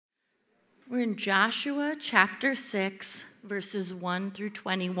We're in Joshua chapter 6, verses 1 through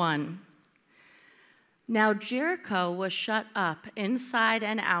 21. Now Jericho was shut up inside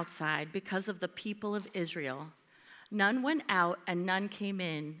and outside because of the people of Israel. None went out and none came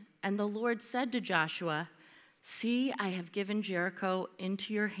in. And the Lord said to Joshua, "See, I have given Jericho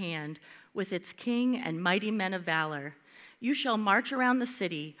into your hand with its king and mighty men of valor. You shall march around the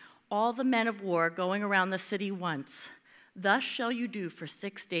city, all the men of war going around the city once. Thus shall you do for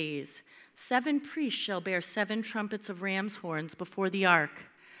 6 days. 7 priests shall bear 7 trumpets of ram's horns before the ark.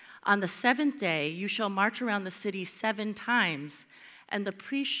 On the 7th day you shall march around the city 7 times, and the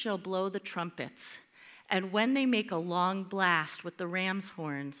priests shall blow the trumpets. And when they make a long blast with the ram's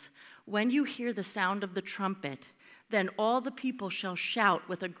horns, when you hear the sound of the trumpet, then all the people shall shout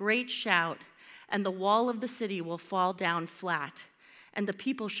with a great shout, and the wall of the city will fall down flat, and the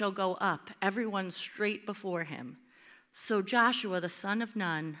people shall go up, everyone straight before him." So Joshua the son of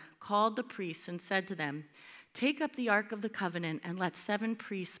Nun called the priests and said to them, "Take up the ark of the covenant and let 7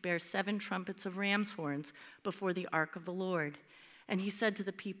 priests bear 7 trumpets of ram's horns before the ark of the Lord." And he said to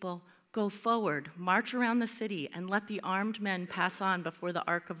the people, "Go forward, march around the city, and let the armed men pass on before the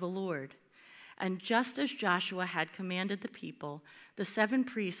ark of the Lord." And just as Joshua had commanded the people, the 7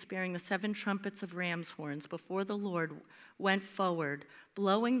 priests bearing the 7 trumpets of ram's horns before the Lord went forward,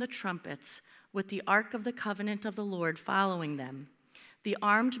 blowing the trumpets, with the ark of the covenant of the Lord following them. The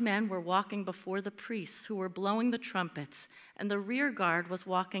armed men were walking before the priests who were blowing the trumpets, and the rear guard was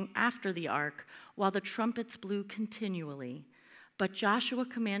walking after the ark while the trumpets blew continually. But Joshua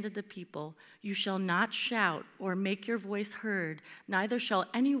commanded the people, "You shall not shout or make your voice heard, neither shall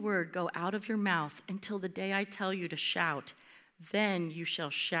any word go out of your mouth until the day I tell you to shout. Then you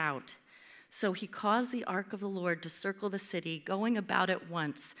shall shout." So he caused the ark of the Lord to circle the city, going about it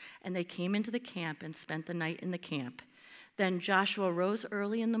once, and they came into the camp and spent the night in the camp. Then Joshua rose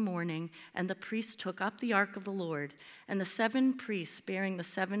early in the morning, and the priests took up the ark of the Lord. And the 7 priests bearing the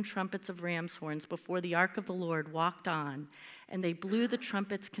 7 trumpets of ram's horns before the ark of the Lord walked on, and they blew the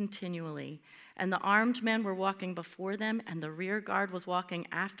trumpets continually. And the armed men were walking before them, and the rear guard was walking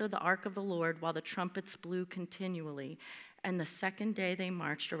after the ark of the Lord while the trumpets blew continually. And the 2nd day they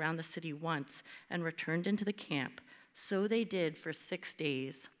marched around the city once and returned into the camp. So they did for 6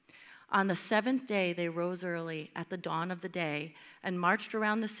 days. On the 7th day they rose early at the dawn of the day and marched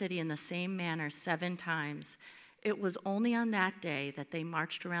around the city in the same manner 7 times. It was only on that day that they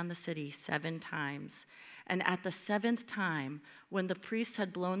marched around the city 7 times. And at the 7th time, when the priests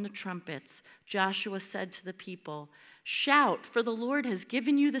had blown the trumpets, Joshua said to the people, "Shout, for the Lord has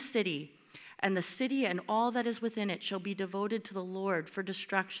given you the city. And the city and all that is within it shall be devoted to the Lord for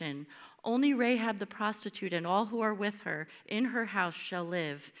destruction. Only Rahab the prostitute and all who are with her in her house shall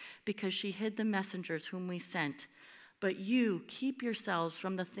live, because she hid the messengers whom we sent. But you keep yourselves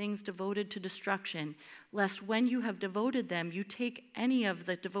from the things devoted to destruction, lest when you have devoted them, you take any of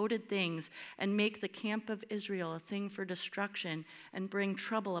the devoted things and make the camp of Israel a thing for destruction and bring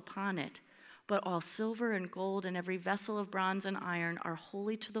trouble upon it. But all silver and gold and every vessel of bronze and iron are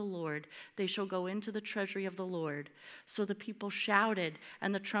holy to the Lord. They shall go into the treasury of the Lord." So the people shouted,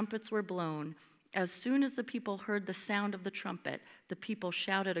 and the trumpets were blown. As soon as the people heard the sound of the trumpet, the people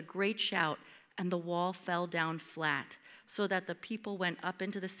shouted a great shout, and the wall fell down flat, so that the people went up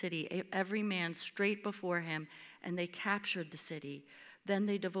into the city, every man straight before him, and they captured the city. Then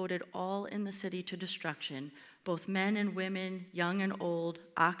they devoted all in the city to destruction, both men and women, young and old,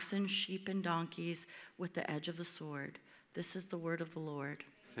 oxen, sheep, and donkeys, with the edge of the sword. This is the word of the Lord.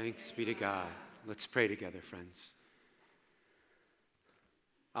 Thanks be to God. Let's pray together, friends.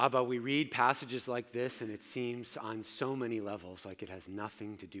 Abba, we read passages like this, and it seems on so many levels like it has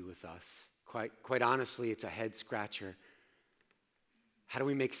nothing to do with us. Quite honestly, it's a head scratcher. How do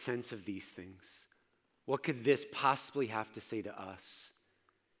we make sense of these things? What could this possibly have to say to us?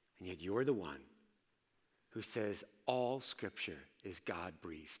 And yet you're the one who says all Scripture is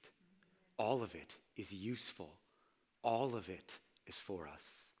God-breathed. All of it is useful. All of it is for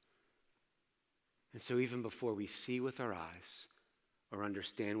us. And so even before we see with our eyes or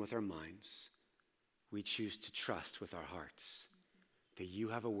understand with our minds, we choose to trust with our hearts that you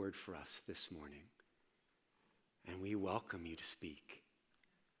have a word for us this morning. And we welcome you to speak.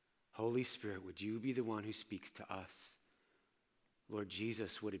 Holy Spirit, would you be the one who speaks to us? Lord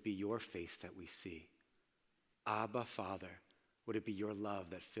Jesus, would it be your face that we see? Abba, Father, would it be your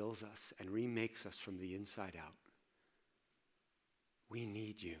love that fills us and remakes us from the inside out? We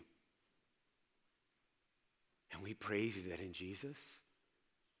need you. And we praise you that in Jesus,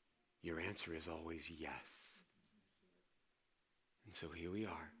 your answer is always yes. And so here we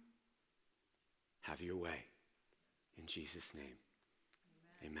are. Have your way. In Jesus' name,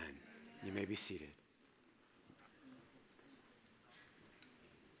 amen. You may be seated.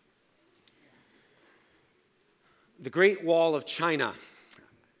 The Great Wall of China.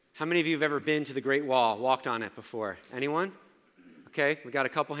 How many of you have ever been to the Great Wall, walked on it before? Anyone? Okay, we got a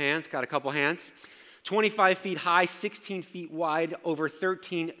couple hands, 25 feet high, 16 feet wide, over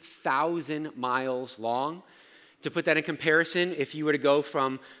 13,000 miles long. To put that in comparison, if you were to go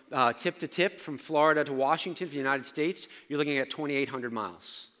from tip to tip, from Florida to Washington for the United States, you're looking at 2,800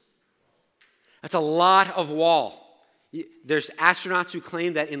 miles. That's a lot of wall. There's astronauts who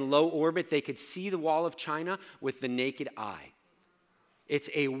claim that in low orbit they could see the Wall of China with the naked eye. It's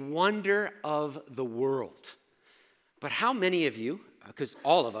a wonder of the world. But how many of you, because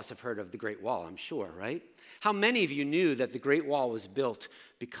all of us have heard of the Great Wall, I'm sure, right? How many of you knew that the Great Wall was built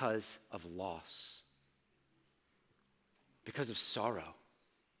because of loss? Because of sorrow?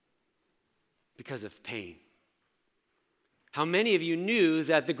 Because of pain? How many of you knew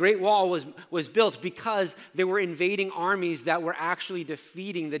that the Great Wall was built because there were invading armies that were actually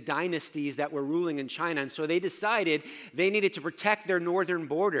defeating the dynasties that were ruling in China? And so they decided they needed to protect their northern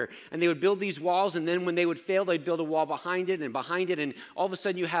border. And they would build these walls, and then when they would fail, they'd build a wall behind it. And all of a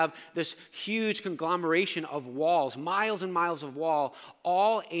sudden you have this huge conglomeration of walls, miles and miles of wall,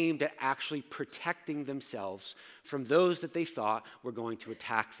 all aimed at actually protecting themselves from those that they thought were going to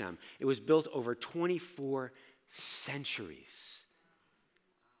attack them. It was built over 24 centuries.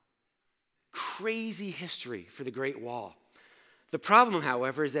 Crazy history for the Great Wall. The problem,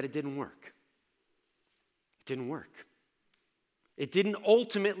 however, is that it didn't work. It didn't work. It didn't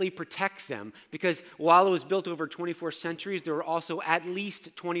ultimately protect them because while it was built over 24 centuries, there were also at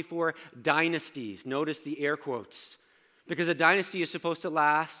least 24 dynasties. Notice the air quotes. Because a dynasty is supposed to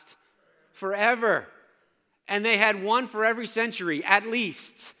last forever. And they had one for every century, at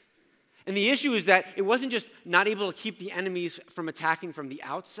least. And the issue is that it wasn't just not able to keep the enemies from attacking from the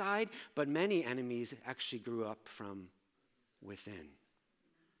outside, but many enemies actually grew up from within.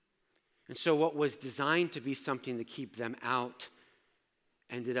 And so what was designed to be something to keep them out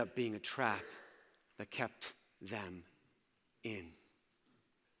ended up being a trap that kept them in.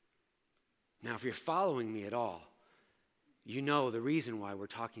 Now, if you're following me at all, you know the reason why we're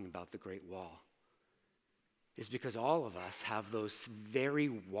talking about the Great Wall is because all of us have those very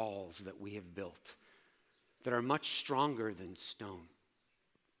walls that we have built that are much stronger than stone.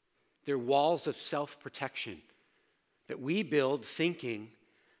 They're walls of self-protection that we build thinking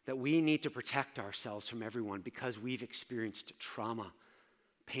that we need to protect ourselves from everyone because we've experienced trauma,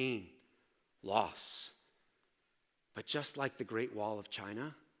 pain, loss. But just like the Great Wall of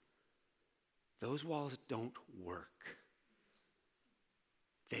China, those walls don't work.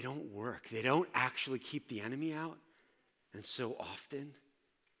 They don't work. They don't actually keep the enemy out. And so often,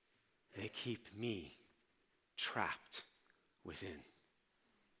 they keep me trapped within.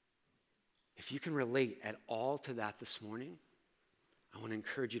 If you can relate at all to that this morning, I want to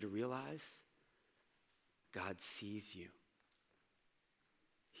encourage you to realize God sees you.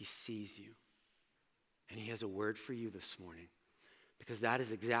 He sees you. And He has a word for you this morning, because that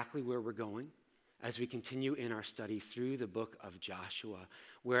is exactly where we're going as we continue in our study through the book of Joshua,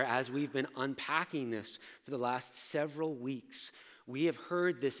 where as we've been unpacking this for the last several weeks, we have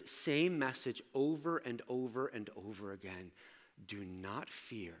heard this same message over and over and over again. Do not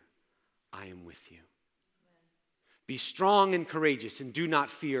fear, I am with you. Be strong and courageous and do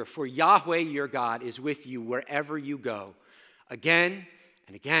not fear, for Yahweh your God is with you wherever you go. Again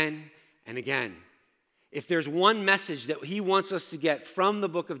and again and again. If there's one message that he wants us to get from the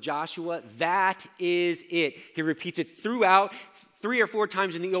book of Joshua, that is it. He repeats it throughout 3 or 4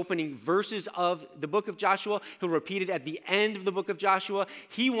 times in the opening verses of the book of Joshua. He'll repeat it at the end of the book of Joshua.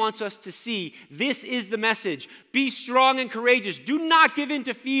 He wants us to see this is the message. Be strong and courageous. Do not give in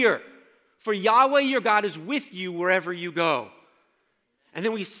to fear, for Yahweh your God is with you wherever you go. And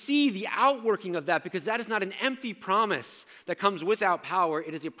then we see the outworking of that, because that is not an empty promise that comes without power.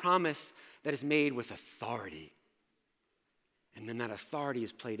 It is a promise that is made with authority. And then that authority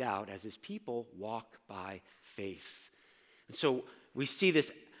is played out as his people walk by faith. And so we see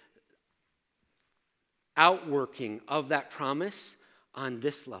this outworking of that promise on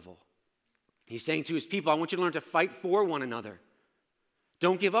this level. He's saying to his people, I want you to learn to fight for one another.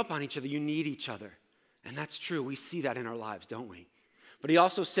 Don't give up on each other. You need each other. And that's true. We see that in our lives, don't we? But he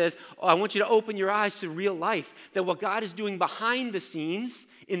also says, I want you to open your eyes to real life, that what God is doing behind the scenes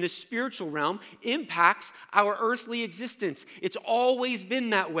in the spiritual realm impacts our earthly existence. It's always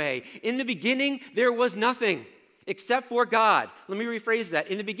been that way. In the beginning, there was nothing except for God. Let me rephrase that.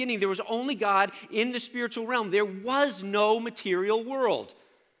 In the beginning, there was only God in the spiritual realm. There was no material world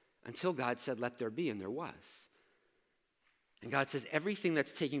until God said, let there be, and there was. And God says everything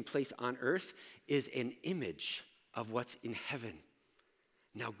that's taking place on earth is an image of what's in heaven.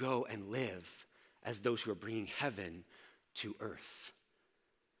 Now go and live as those who are bringing heaven to earth.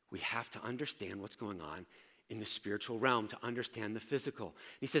 We have to understand what's going on in the spiritual realm to understand the physical.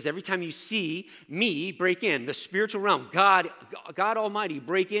 He says, every time you see me break in, the spiritual realm, God Almighty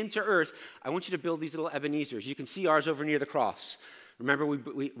break into earth, I want you to build these little Ebenezers. You can see ours over near the cross. Remember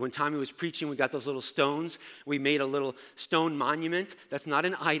when Tommy was preaching, we got those little stones. We made a little stone monument. That's not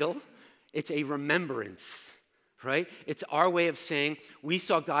an idol. It's a remembrance, right? It's our way of saying we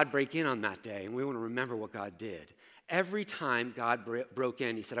saw God break in on that day, and we want to remember what God did. Every time God broke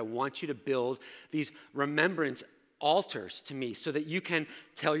in, he said, I want you to build these remembrance altars to me so that you can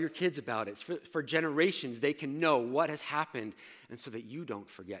tell your kids about it. For generations, they can know what has happened, and so that you don't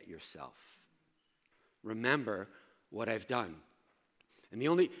forget yourself. Remember what I've done. And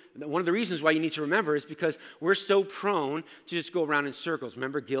one of the reasons why you need to remember is because we're so prone to just go around in circles.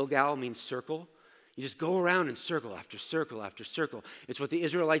 Remember, Gilgal means circle? You just go around in circle after circle after circle. It's what the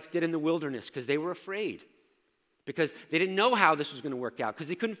Israelites did in the wilderness because they were afraid. Because they didn't know how this was going to work out. Because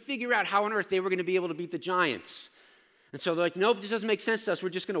they couldn't figure out how on earth they were going to be able to beat the giants. And so they're like, nope, this doesn't make sense to us. We're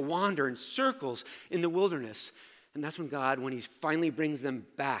just going to wander in circles in the wilderness. And that's when God, when he finally brings them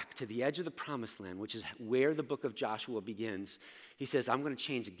back to the edge of the promised land, which is where the book of Joshua begins, he says, I'm going to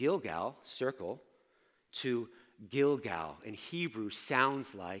change Gilgal, circle, to Gilgal. In Hebrew,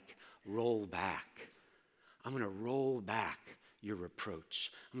 sounds like roll back. I'm going to roll back your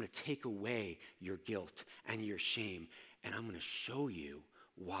reproach. I'm going to take away your guilt and your shame, and I'm going to show you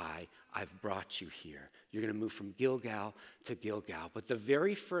why I've brought you here. You're going to move from Gilgal to Gilgal. But the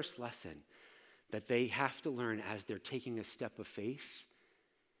very first lesson that they have to learn as they're taking a step of faith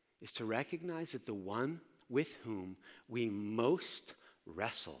is to recognize that the one with whom we most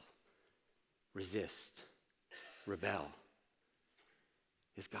wrestle, resist, rebel,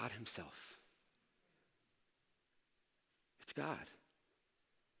 is God himself. It's God,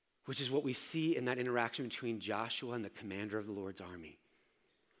 which is what we see in that interaction between Joshua and the commander of the Lord's army.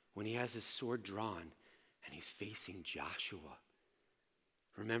 When he has his sword drawn and he's facing Joshua.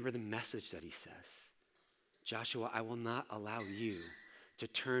 Remember the message that he says. Joshua, I will not allow you to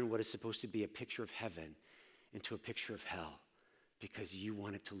turn what is supposed to be a picture of heaven into a picture of hell because you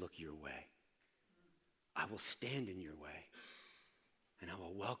want it to look your way. I will stand in your way and I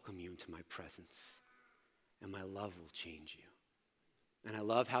will welcome you into my presence. And my love will change you. And I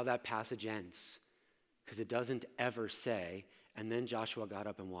love how that passage ends because it doesn't ever say, and then Joshua got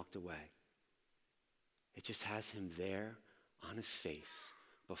up and walked away. It just has him there on his face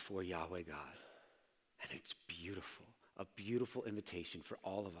before Yahweh God. And it's beautiful, a beautiful invitation for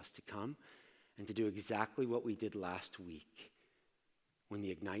all of us to come and to do exactly what we did last week when the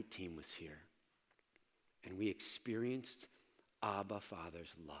Ignite team was here. And we experienced Abba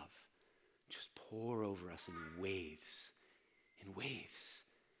Father's love just pour over us in waves,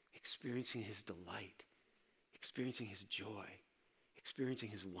 experiencing his delight, experiencing his joy, experiencing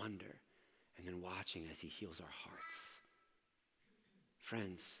his wonder, and then watching as he heals our hearts.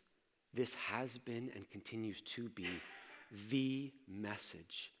 Friends, this has been and continues to be the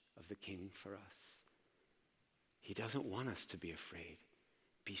message of the King for us. He doesn't want us to be afraid.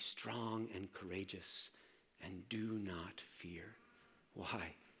 Be strong and courageous and do not fear.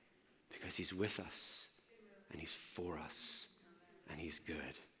 Why? Because he's with us, and he's for us, and he's good.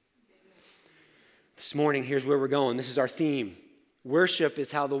 This morning, here's where we're going. This is our theme. Worship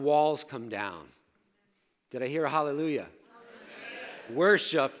is how the walls come down. Did I hear a hallelujah? Hallelujah.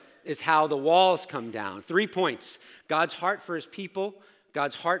 Worship is how the walls come down. 3 points. God's heart for his people,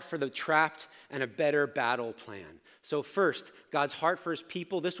 God's heart for the trapped, and a better battle plan. So first, God's heart for his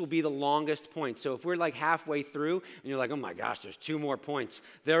people. This will be the longest point. So if we're like halfway through and you're like, oh my gosh, there's 2 more points.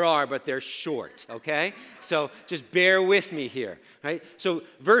 There are, but they're short, okay? So just bear with me here, right? So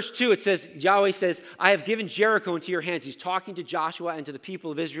verse 2, it says, Yahweh says, I have given Jericho into your hands. He's talking to Joshua and to the people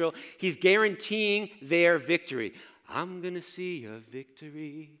of Israel. He's guaranteeing their victory. I'm going to see a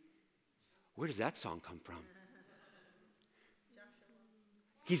victory. Where does that song come from?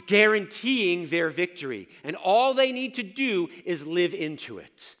 He's guaranteeing their victory. And all they need to do is live into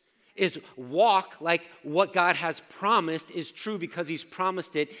it, is walk like what God has promised is true because he's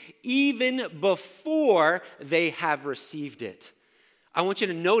promised it even before they have received it. I want you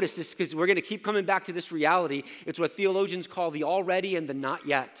to notice this because we're going to keep coming back to this reality. It's what theologians call the already and the not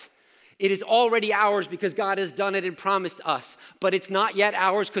yet. It is already ours because God has done it and promised us, but it's not yet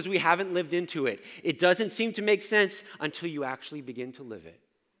ours because we haven't lived into it. It doesn't seem to make sense until you actually begin to live it.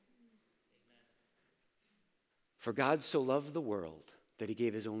 For God so loved the world that he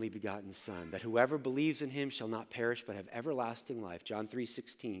gave his only begotten Son, that whoever believes in him shall not perish but have everlasting life. John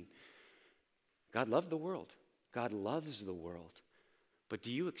 3:16. God loved the world. God loves the world. But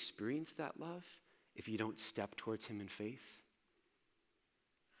do you experience that love if you don't step towards him in faith?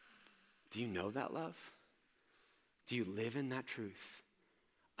 Do you know that love? Do you live in that truth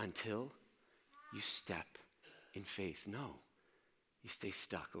until you step in faith? No, you stay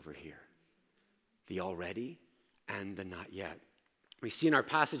stuck over here. The already and the not yet. We see in our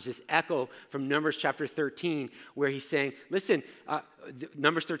passage this echo from Numbers chapter 13 where he's saying, listen,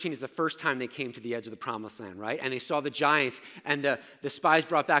 Numbers 13 is the first time they came to the edge of the promised land, right? And they saw the giants and the spies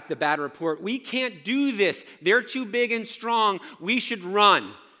brought back the bad report. We can't do this. They're too big and strong. We should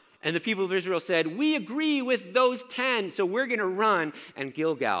run. And the people of Israel said, we agree with those 10, so we're going to run in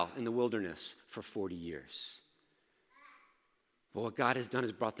Gilgal in the wilderness for 40 years. But what God has done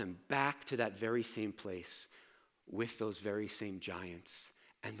is brought them back to that very same place with those very same giants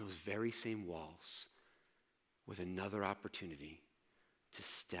and those very same walls with another opportunity to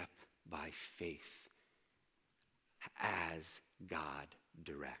step by faith as God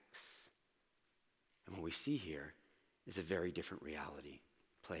directs. And what we see here is a very different reality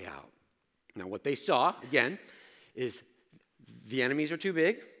play out. Now, what they saw, again, is the enemies are too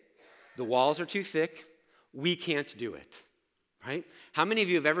big, the walls are too thick, we can't do it. Right? How many of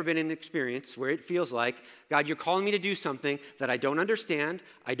you have ever been in an experience where it feels like, God, you're calling me to do something that I don't understand,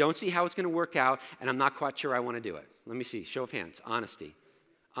 I don't see how it's going to work out, and I'm not quite sure I want to do it? Let me see. Show of hands. Honesty.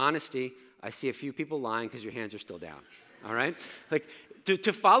 Honesty. I see a few people lying because your hands are still down. All right? Like,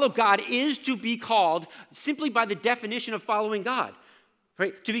 to follow God is to be called simply by the definition of following God.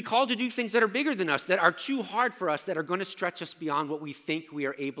 Right? To be called to do things that are bigger than us, that are too hard for us, that are going to stretch us beyond what we think we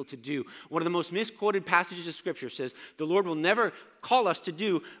are able to do. One of the most misquoted passages of Scripture says, the Lord will never call us to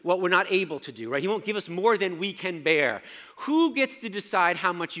do what we're not able to do, right? He won't give us more than we can bear. Who gets to decide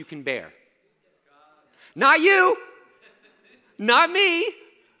how much you can bear? God. Not you. Not me.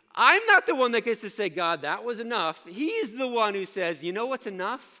 I'm not the one that gets to say, God, that was enough. He's the one who says, you know what's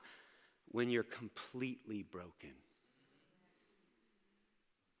enough? When you're completely broken.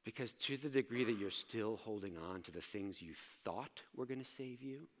 Because to the degree that you're still holding on to the things you thought were going to save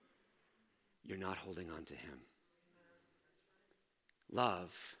you, you're not holding on to him.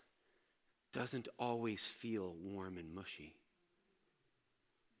 Love doesn't always feel warm and mushy.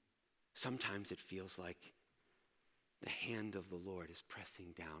 Sometimes it feels like the hand of the Lord is pressing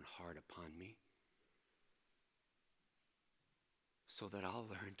down hard upon me so that I'll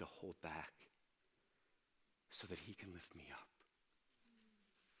learn to hold back so that he can lift me up.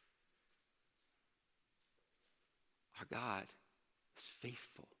 Our God is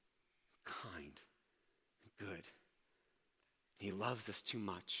faithful, kind, and good. He loves us too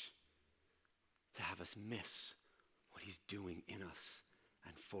much to have us miss what he's doing in us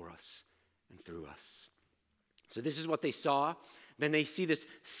and for us and through us. So this is what they saw. Then they see this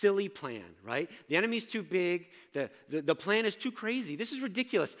silly plan, right? The enemy's too big. The plan is too crazy. This is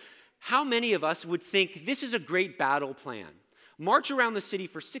ridiculous. How many of us would think this is a great battle plan? March around the city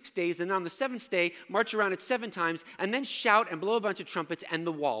for 6 days, and on the 7th day, march around it 7 times, and then shout and blow a bunch of trumpets, and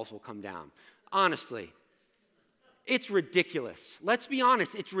the walls will come down. Honestly, it's ridiculous. Let's be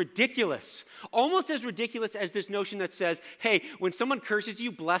honest, it's ridiculous. Almost as ridiculous as this notion that says, hey, when someone curses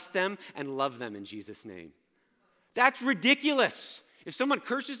you, bless them and love them in Jesus' name. That's ridiculous. If someone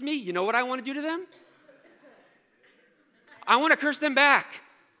curses me, you know what I want to do to them? I want to curse them back.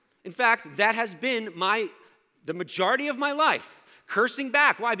 In fact, that has been the majority of my life, cursing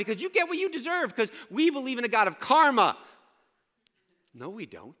back. Why? Because you get what you deserve, because we believe in a God of karma. No, we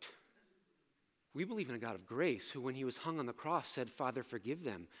don't. We believe in a God of grace who, when he was hung on the cross, said, Father, forgive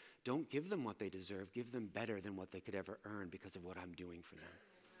them. Don't give them what they deserve. Give them better than what they could ever earn because of what I'm doing for them.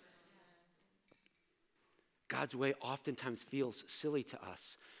 God's way oftentimes feels silly to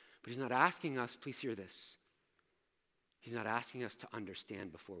us, but he's not asking us, please hear this, he's not asking us to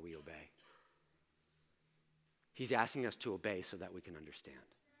understand before we obey. He's asking us to obey so that we can understand.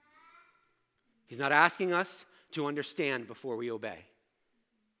 He's not asking us to understand before we obey.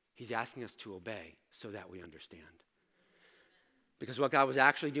 He's asking us to obey so that we understand. Because what God was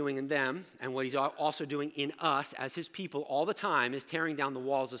actually doing in them and what he's also doing in us as his people all the time is tearing down the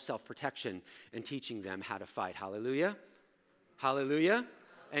walls of self-protection and teaching them how to fight. Hallelujah. Hallelujah.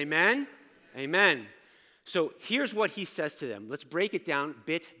 Amen. Amen. So here's what he says to them. Let's break it down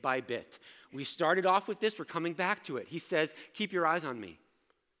bit by bit. We started off with this. We're coming back to it. He says, keep your eyes on me.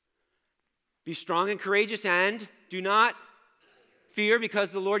 Be strong and courageous and do not fear because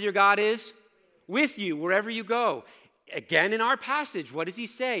the Lord your God is with you wherever you go. Again, in our passage, what does he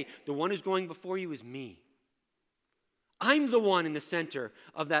say? The one who's going before you is me. I'm the one in the center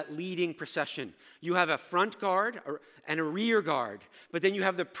of that leading procession. You have a front guard and a rear guard, but then you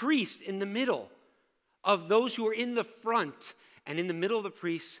have the priest in the middle of those who are in the front. And in the middle of the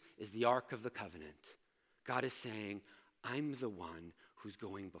priest is the Ark of the Covenant. God is saying, I'm the one who's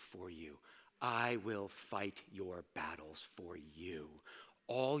going before you. I will fight your battles for you.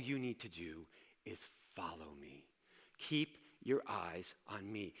 All you need to do is follow me. Keep your eyes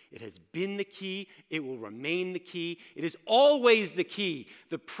on me. It has been the key. It will remain the key. It is always the key.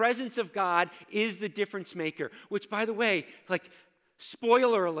 The presence of God is the difference maker, which, by the way,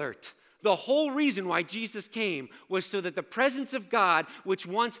 spoiler alert, the whole reason why Jesus came was so that the presence of God, which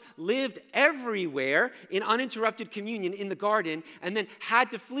once lived everywhere in uninterrupted communion in the garden and then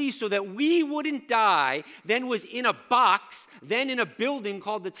had to flee so that we wouldn't die, then was in a box, then in a building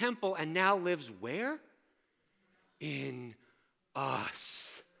called the temple, and now lives where? In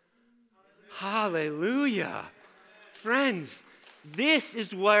us. Hallelujah. Friends, this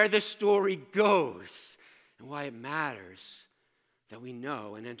is where the story goes and why it matters that we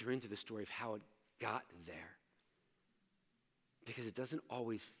know and enter into the story of how it got there. Because it doesn't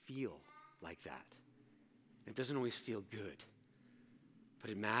always feel like that. It doesn't always feel good. But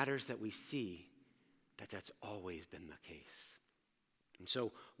it matters that we see that that's always been the case. And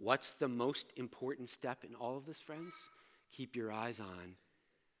so, what's the most important step in all of this, friends? Keep your eyes on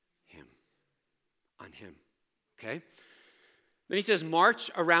him. On him. Okay? Then he says,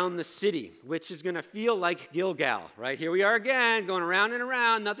 march around the city, which is going to feel like Gilgal, right? Here we are again, going around and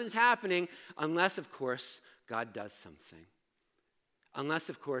around. Nothing's happening unless, of course, God does something. Unless,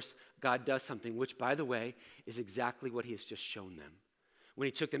 of course, God does something, which, by the way, is exactly what he has just shown them. When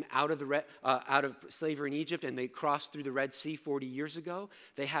he took them out of slavery in Egypt and they crossed through the Red Sea 40 years ago,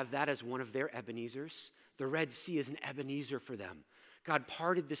 they have that as one of their Ebenezers. The Red Sea is an Ebenezer for them. God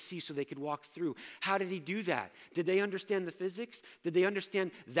parted the sea so they could walk through. How did he do that? Did they understand the physics? Did they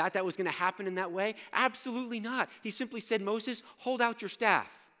understand that was going to happen in that way? Absolutely not. He simply said, Moses, hold out your staff.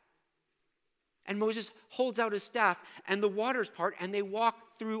 And Moses holds out his staff, and the waters part, and they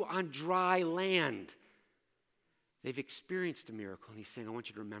walk through on dry land. They've experienced a miracle, and he's saying, I want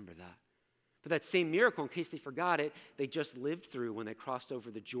you to remember that. But that same miracle, in case they forgot it, they just lived through when they crossed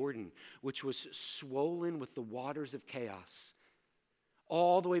over the Jordan, which was swollen with the waters of chaos,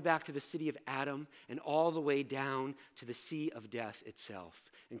 all the way back to the city of Adam and all the way down to the sea of death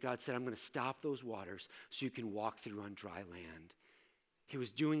itself. And God said, I'm going to stop those waters so you can walk through on dry land. He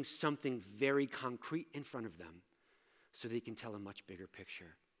was doing something very concrete in front of them so they can tell a much bigger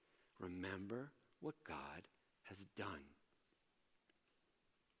picture. Remember what God has done.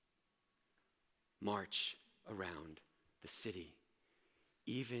 March around the city,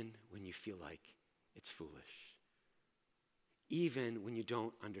 even when you feel like it's foolish. Even when you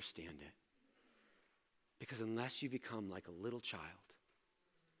don't understand it. Because unless you become like a little child,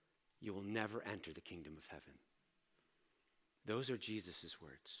 you will never enter the kingdom of heaven. Those are Jesus'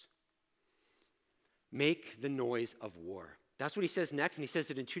 words. Make the noise of war. That's what he says next, and he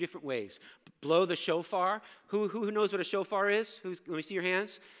says it in two different ways. Blow the shofar. Who knows what a shofar is? Let me see your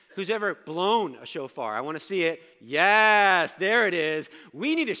hands. Who's ever blown a shofar? I want to see it. Yes, there it is.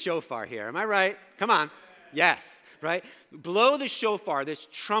 We need a shofar here. Am I right? Come on. Yes, right? Blow the shofar, this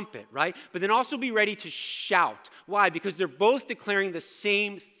trumpet, right? But then also be ready to shout. Why? Because they're both declaring the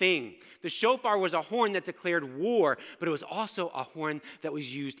same thing. The shofar was a horn that declared war, but it was also a horn that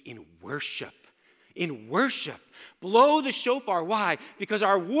was used in worship. In worship. Blow the shofar. Why? Because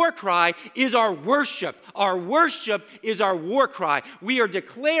our war cry is our worship. Our worship is our war cry. We are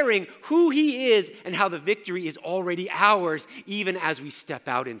declaring who he is and how the victory is already ours, even as we step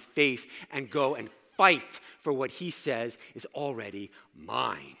out in faith and go and fight for what he says is already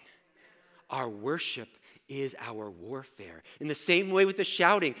mine. Our worship is our warfare. In the same way with the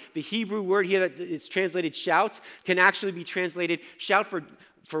shouting, the Hebrew word here that is translated shout can actually be translated shout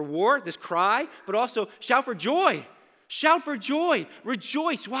for war, this cry, but also shout for joy. Shout for joy.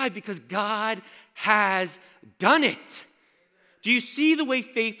 Rejoice. Why? Because God has done it. Do you see the way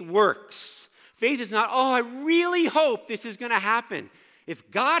faith works? Faith is not, I really hope this is going to happen. If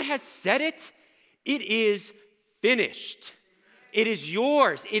God has said it, it is finished. It is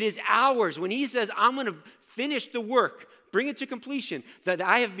yours. It is ours. When he says, I'm going to finish the work, bring it to completion, that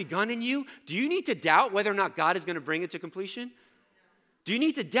I have begun in you, do you need to doubt whether or not God is going to bring it to completion? Do you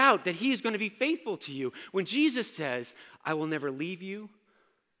need to doubt that he is going to be faithful to you? When Jesus says, I will never leave you,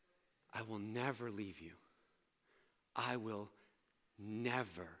 I will never leave you. I will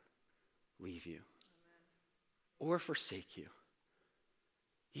never leave you or forsake you,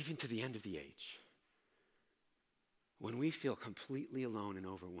 even to the end of the age. When we feel completely alone and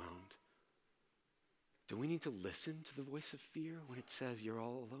overwhelmed, Do we need to listen to the voice of fear when it says you're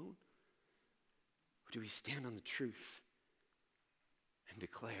all alone? Or do we stand on the truth and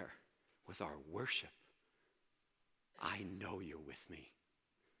declare with our worship, I know you're with me,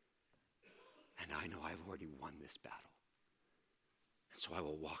 and I know I've already won this battle. And so I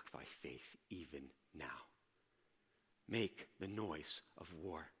will walk by faith even now. Make the noise of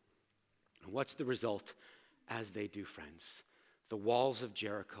war. And what's the result as they do, friends? The walls of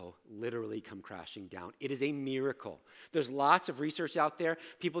Jericho literally come crashing down. It is a miracle. There's lots of research out there,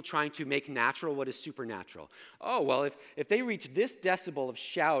 people trying to make natural what is supernatural. Oh, well, if they reach this decibel of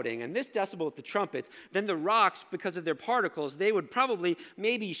shouting and this decibel with the trumpets, then the rocks, because of their particles, they would probably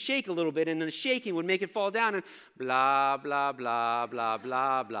maybe shake a little bit, and then the shaking would make it fall down, and blah, blah, blah, blah,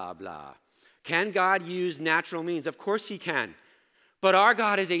 blah, blah, blah. Can God use natural means? Of course he can. But our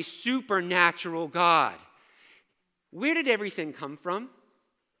God is a supernatural God. Where did everything come from?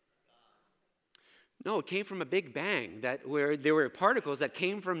 No, it came from a big bang where there were particles that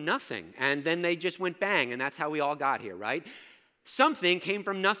came from nothing, and then they just went bang, and that's how we all got here, right? Something came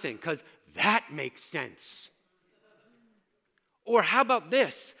from nothing, because that makes sense. Or how about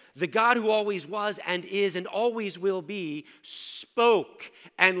this? The God who always was and is and always will be spoke,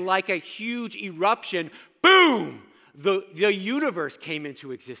 and like a huge eruption, boom, the universe came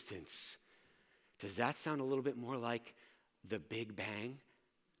into existence. Does that sound a little bit more like the Big Bang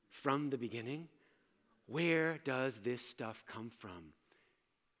from the beginning? Where does this stuff come from?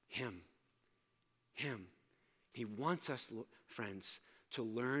 Him. Him. He wants us, friends, to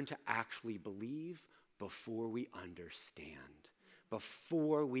learn to actually believe before we understand.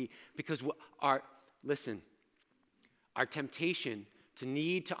 Because our temptation to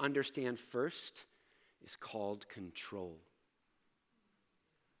need to understand first is called control.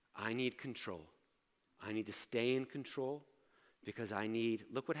 I need control. I need to stay in control because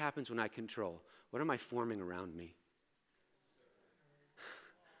look what happens when I control. What am I forming around me?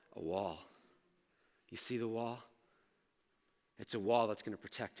 A wall. You see the wall? It's a wall that's going to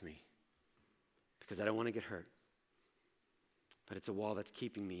protect me because I don't want to get hurt. But it's a wall that's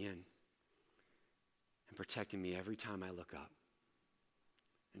keeping me in and protecting me every time I look up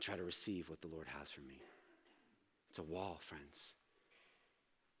and try to receive what the Lord has for me. It's a wall, friends.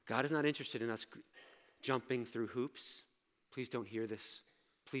 God is not interested in us jumping through hoops. Please don't hear this.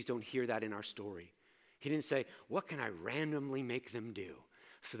 Please don't hear that in our story. He didn't say, what can I randomly make them do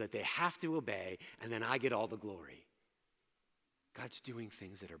so that they have to obey and then I get all the glory? God's doing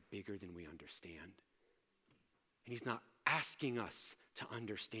things that are bigger than we understand. And he's not asking us to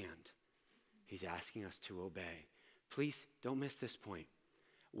understand. He's asking us to obey. Please don't miss this point.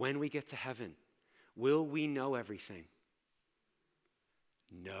 When we get to heaven, will we know everything?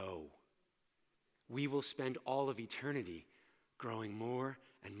 No. We will spend all of eternity growing more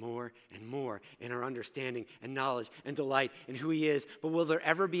and more and more in our understanding and knowledge and delight in who he is. But will there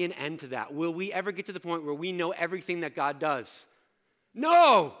ever be an end to that? Will we ever get to the point where we know everything that God does?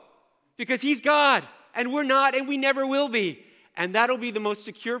 No, because he's God and we're not, and we never will be. And that'll be the most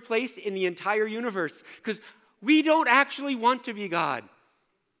secure place in the entire universe because we don't actually want to be God.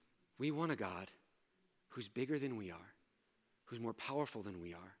 We want a God who's bigger than we are, who's more powerful than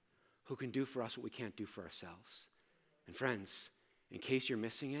we are, who can do for us what we can't do for ourselves. And friends, in case you're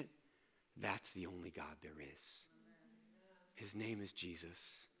missing it, that's the only God there is. His name is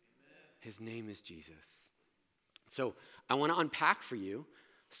Jesus. His name is Jesus. So I want to unpack for you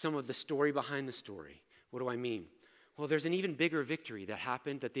some of the story behind the story. What do I mean? Well, there's an even bigger victory that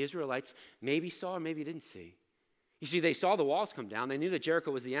happened that the Israelites maybe saw or maybe didn't see. You see, they saw the walls come down. They knew that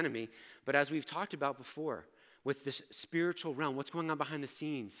Jericho was the enemy. But as we've talked about before, with this spiritual realm, what's going on behind the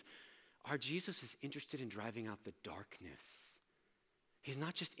scenes? Our Jesus is interested in driving out the darkness. He's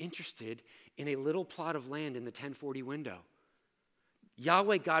not just interested in a little plot of land in the 1040 window.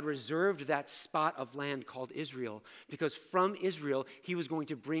 Yahweh God reserved that spot of land called Israel because from Israel, he was going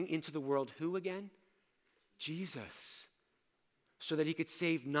to bring into the world who again? Jesus. So that he could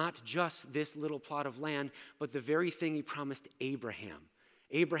save not just this little plot of land, but the very thing he promised Abraham.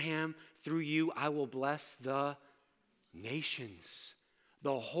 Abraham, through you, I will bless the nations.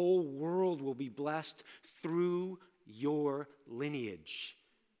 The whole world will be blessed through your lineage.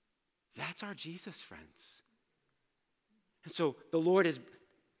 That's our Jesus, friends. And so the Lord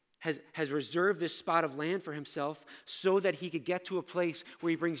has reserved this spot of land for himself so that he could get to a place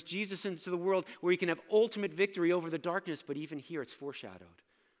where he brings Jesus into the world, where he can have ultimate victory over the darkness. But even here, it's foreshadowed.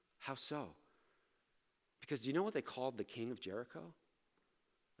 How so? Because do you know what they called the king of Jericho?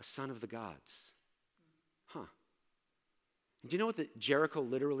 A son of the gods. Huh. Do you know what the Jericho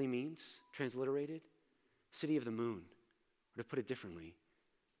literally means, transliterated? City of the moon. Or to put it differently,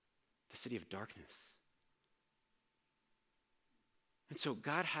 the city of darkness. And so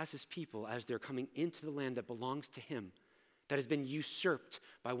God has his people as they're coming into the land that belongs to him, that has been usurped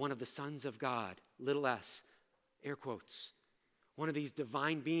by one of the sons of God, little s, air quotes, one of these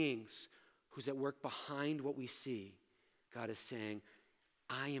divine beings who's at work behind what we see. God is saying,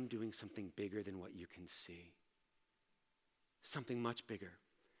 I am doing something bigger than what you can see. Something much bigger.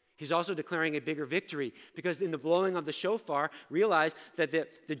 He's also declaring a bigger victory because in the blowing of the shofar, realize that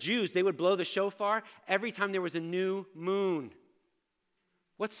the Jews, they would blow the shofar every time there was a new moon.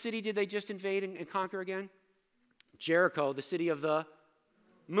 What city did they just invade and conquer again? Jericho, the city of the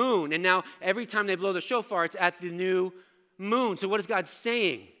moon. And now every time they blow the shofar, it's at the new moon. So what is God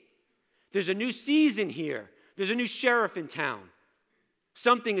saying? There's a new season here. There's a new sheriff in town.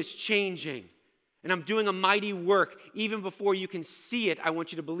 Something is changing. And I'm doing a mighty work. Even before you can see it, I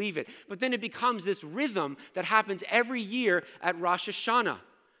want you to believe it. But then it becomes this rhythm that happens every year at Rosh Hashanah.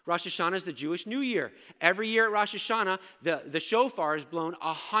 Rosh Hashanah is the Jewish New Year. Every year at Rosh Hashanah, the shofar is blown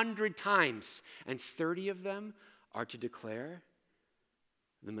 100 times. And 30 of them are to declare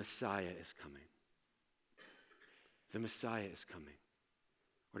the Messiah is coming. The Messiah is coming.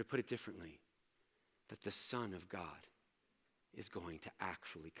 Or to put it differently, that the Son of God is going to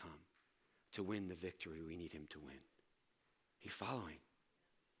actually come to win the victory we need him to win. Are you following?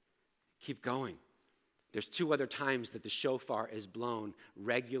 Keep going. There's 2 other times that the shofar is blown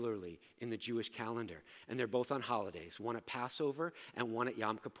regularly in the Jewish calendar, and they're both on holidays, one at Passover and one at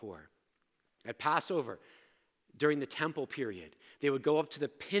Yom Kippur. At Passover, during the temple period, they would go up to the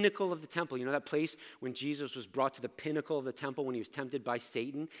pinnacle of the temple. You know that place when Jesus was brought to the pinnacle of the temple when he was tempted by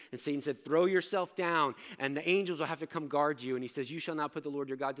Satan? And Satan said, throw yourself down, and the angels will have to come guard you. And he says, you shall not put the Lord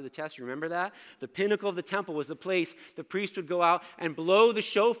your God to the test. You remember that? The pinnacle of the temple was the place the priest would go out and blow the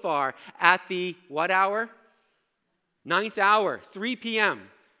shofar at the what hour? 9th hour, 3 p.m.,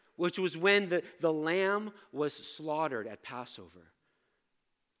 which was when the lamb was slaughtered at Passover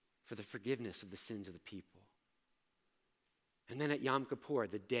for the forgiveness of the sins of the people. And then at Yom Kippur,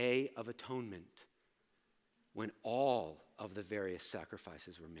 the Day of Atonement, when all of the various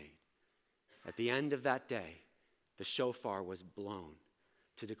sacrifices were made. At the end of that day, the shofar was blown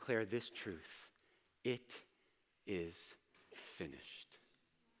to declare this truth: it is finished.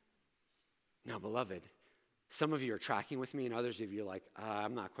 Now, beloved, some of you are tracking with me, and others of you are like,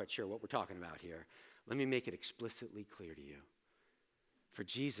 I'm not quite sure what we're talking about here. Let me make it explicitly clear to you. For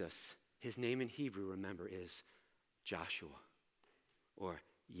Jesus, his name in Hebrew, remember, is Joshua. Or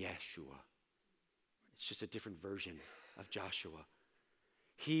Yeshua. It's just a different version of Joshua.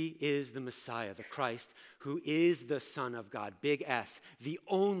 He is the Messiah, the Christ, who is the Son of God, big S, the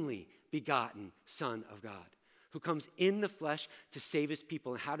only begotten Son of God, who comes in the flesh to save his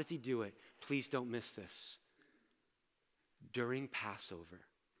people. And how does he do it? Please don't miss this. During Passover,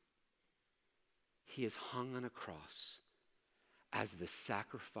 he is hung on a cross as the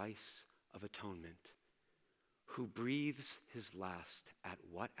sacrifice of atonement, who breathes his last at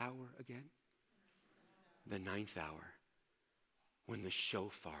what hour again? The 9th hour, when the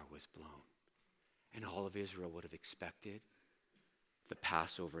shofar was blown. And all of Israel would have expected the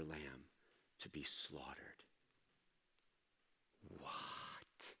Passover lamb to be slaughtered. What?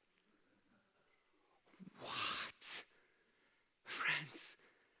 Friends,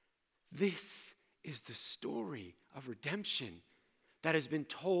 this is the story of redemption that has been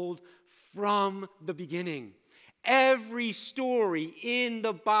told from the beginning. Every story in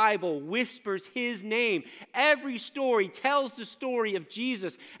the Bible whispers his name. Every story tells the story of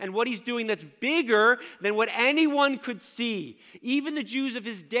Jesus and what he's doing that's bigger than what anyone could see. Even the Jews of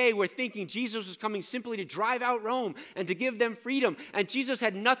his day were thinking Jesus was coming simply to drive out Rome and to give them freedom. And Jesus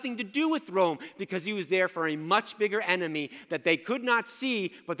had nothing to do with Rome because he was there for a much bigger enemy that they could not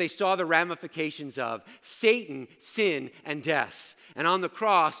see, but they saw the ramifications of: Satan, sin, and death. And on the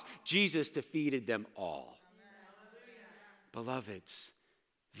cross, Jesus defeated them all. Beloveds,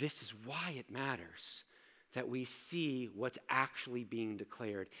 this is why it matters that we see what's actually being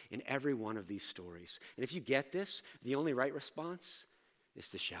declared in every one of these stories. And if you get this, the only right response is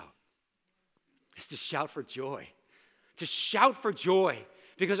to shout. It's to shout for joy. To shout for joy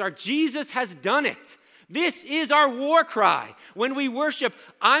because our Jesus has done it. This is our war cry. When we worship,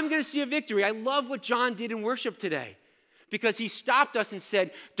 I'm going to see a victory. I love what John did in worship today, because he stopped us and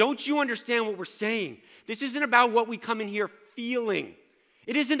said, don't you understand what we're saying? This isn't about what we come in here feeling.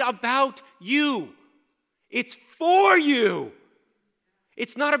 It isn't about you. It's for you.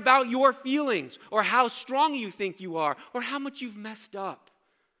 It's not about your feelings or how strong you think you are or how much you've messed up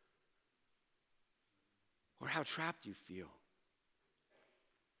or how trapped you feel.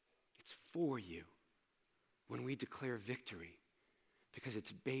 It's for you when we declare victory, because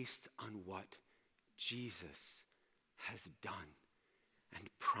it's based on what Jesus has done and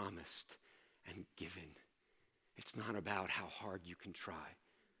promised and given. It's not about how hard you can try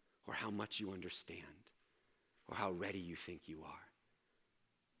or how much you understand or how ready you think you are.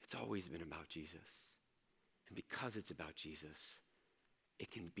 It's always been about Jesus. And because it's about Jesus, it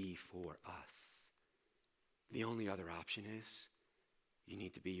can be for us. The only other option is you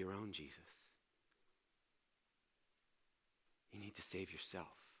need to be your own Jesus. You need to save yourself.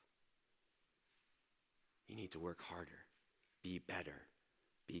 You need to work harder, be better,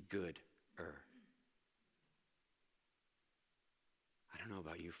 be gooder. I don't know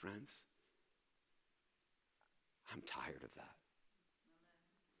about you, friends. I'm tired of that.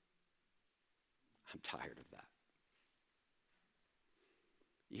 I'm tired of that.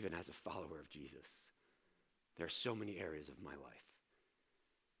 Even as a follower of Jesus, there are so many areas of my life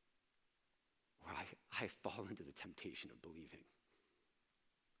where I fall into the temptation of believing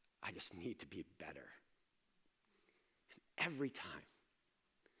I just need to be better. And every time,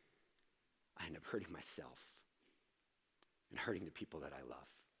 I end up hurting myself and hurting the people that I love.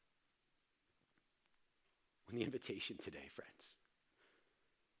 When the invitation today, friends,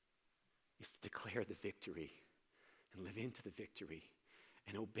 is to declare the victory and live into the victory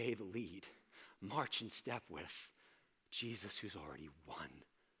and obey the lead, march in step with Jesus who's already won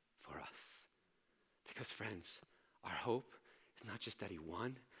for us. Because friends, our hope is not just that he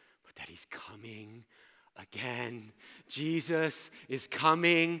won, but that he's coming again. Jesus is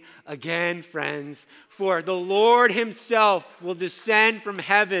coming again, friends. For the Lord himself will descend from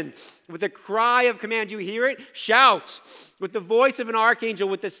heaven with a cry of command. Do you hear it? Shout with the voice of an archangel,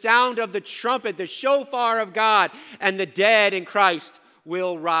 with the sound of the trumpet, the shofar of God, and the dead in Christ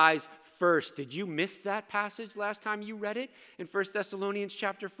will rise first. Did you miss that passage last time you read it in 1 Thessalonians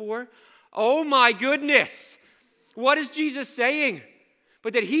chapter 4? Oh my goodness. What is Jesus saying?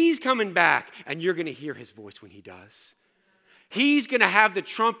 But that he's coming back, and you're going to hear his voice when he does. He's going to have the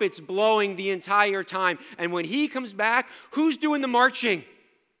trumpets blowing the entire time. And when he comes back, who's doing the marching?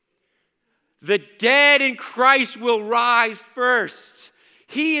 The dead in Christ will rise first.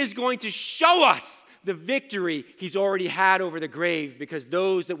 He is going to show us the victory he's already had over the grave, because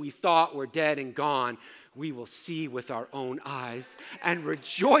those that we thought were dead and gone, we will see with our own eyes and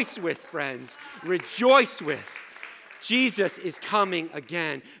rejoice with, friends. Rejoice with. Jesus is coming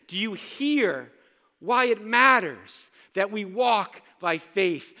again. Do you hear why it matters that we walk by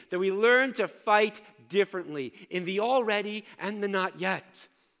faith, that we learn to fight differently in the already and the not yet?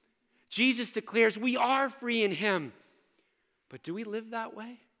 Jesus declares we are free in him. But do we live that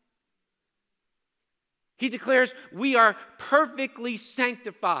way? He declares we are perfectly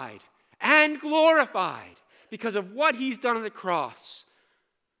sanctified and glorified because of what he's done on the cross.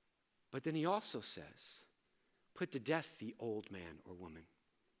 But then he also says, put to death the old man or woman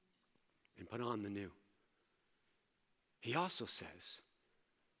and put on the new. He also says,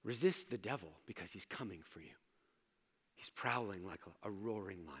 resist the devil because he's coming for you. He's prowling like a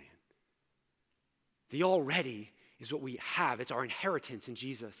roaring lion. The already is what we have. It's our inheritance in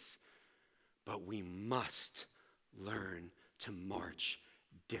Jesus. But we must learn to march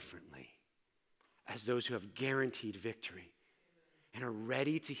differently as those who have guaranteed victory and are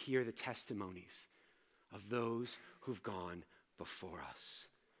ready to hear the testimonies of those who've gone before us.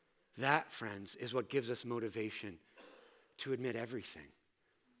 That, friends, is what gives us motivation to admit everything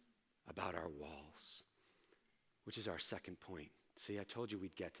about our walls, which is our second point. See, I told you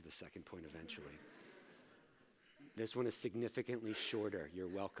we'd get to the second point eventually. This one is significantly shorter. You're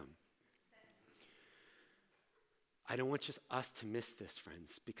welcome. I don't want just us to miss this,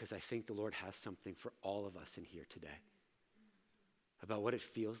 friends, because I think the Lord has something for all of us in here today about what it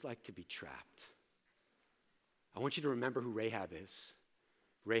feels like to be trapped. I want you to remember who Rahab is.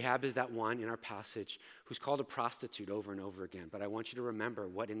 Rahab is that one in our passage who's called a prostitute over and over again. But I want you to remember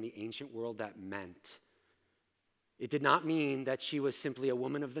what in the ancient world that meant. It did not mean that she was simply a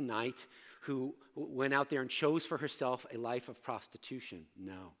woman of the night who went out there and chose for herself a life of prostitution.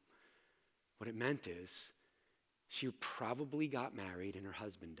 No. What it meant is she probably got married and her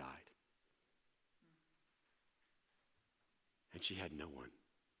husband died. And she had no one.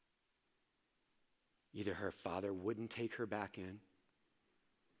 Either her father wouldn't take her back in,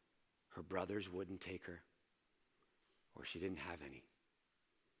 her brothers wouldn't take her, or she didn't have any.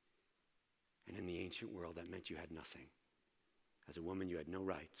 And in the ancient world, that meant you had nothing. As a woman, you had no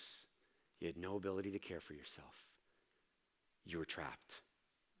rights. You had no ability to care for yourself. You were trapped.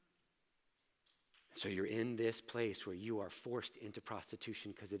 So you're in this place where you are forced into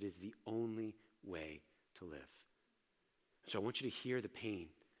prostitution because it is the only way to live. So I want you to hear the pain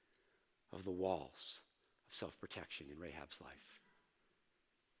of the walls of self-protection in Rahab's life.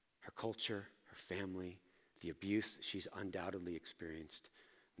 Her culture, her family, the abuse she's undoubtedly experienced,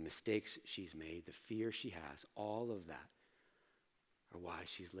 the mistakes she's made, the fear she has, all of that are why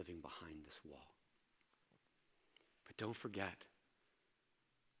she's living behind this wall. But don't forget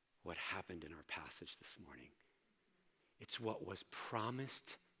what happened in our passage this morning. It's what was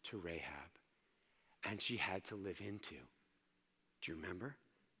promised to Rahab, and she had to live into. Do you remember?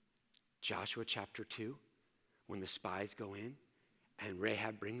 Joshua chapter 2, when the spies go in, and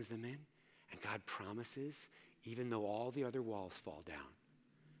Rahab brings them in, and God promises, even though all the other walls fall down,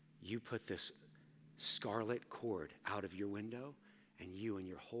 you put this scarlet cord out of your window, and you and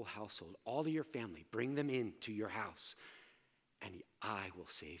your whole household, all of your family, bring them into your house, and I will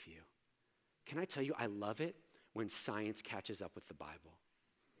save you. Can I tell you, I love it when science catches up with the Bible.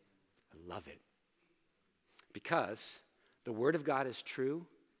 I love it. Because the Word of God is true,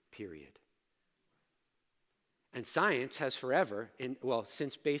 period. And science has forever,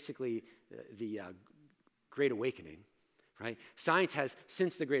 since basically the Great Awakening, right? Science has,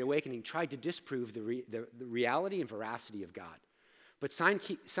 since the Great Awakening, tried to disprove the reality and veracity of God. But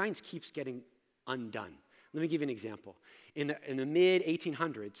science keeps getting undone. Let me give you an example. In the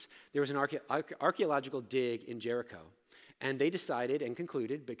mid-1800s, there was an archaeological dig in Jericho, and they decided and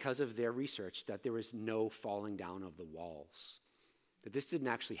concluded, because of their research, that there was no falling down of the walls, that this didn't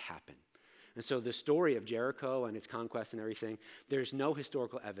actually happen. And so the story of Jericho and its conquest and everything, there's no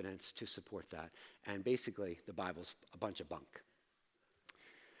historical evidence to support that. And basically, the Bible's a bunch of bunk.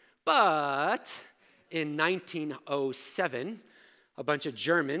 But in 1907, a bunch of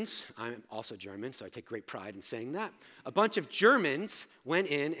Germans, I'm also German, so I take great pride in saying that, a bunch of Germans went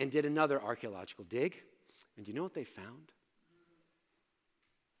in and did another archaeological dig. And do you know what they found?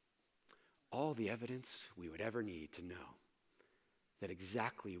 All the evidence we would ever need to know that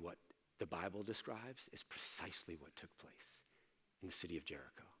exactly what the Bible describes is precisely what took place in the city of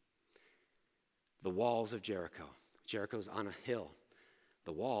Jericho. The walls of Jericho. Jericho's on a hill.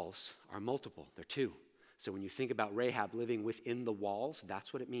 The walls are multiple. They're two. So when you think about Rahab living within the walls,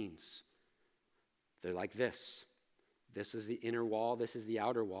 that's what it means. They're like this. This is the inner wall. This is the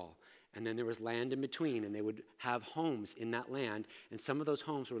outer wall. And then there was land in between, and they would have homes in that land, and some of those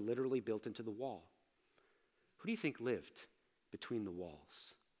homes were literally built into the wall. Who do you think lived between the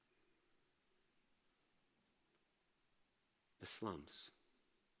walls? The slums,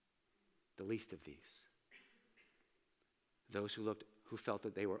 the least of these. Those who felt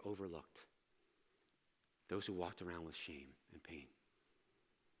that they were overlooked. Those who walked around with shame and pain.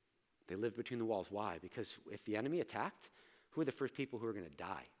 They lived between the walls. Why? Because if the enemy attacked, who are the first people who are going to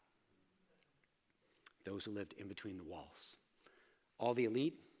die? Those who lived in between the walls. All the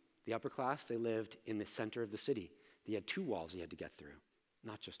elite, the upper class, they lived in the center of the city. They had two walls he had to get through,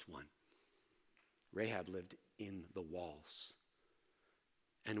 not just one. Rahab lived in the walls.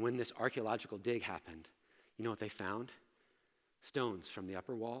 And when this archaeological dig happened, you know what they found? Stones from the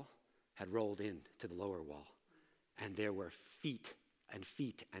upper wall had rolled in to the lower wall. And there were feet and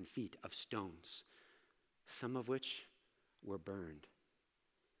feet and feet of stones, some of which were burned.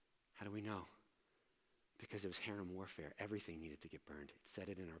 How do we know? Because it was harem warfare. Everything needed to get burned. It said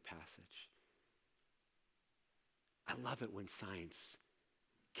it in our passage. I love it when science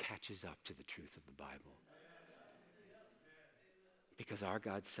catches up to the truth of the Bible. Because our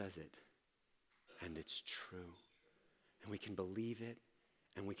God says it, and it's true. And we can believe it,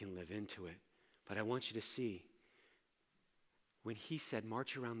 and we can live into it. But I want you to see, when he said,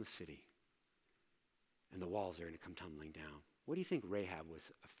 march around the city, and the walls are going to come tumbling down, what do you think Rahab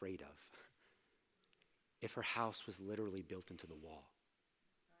was afraid of? If her house was literally built into the wall.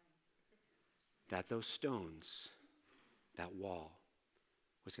 That those stones, that wall,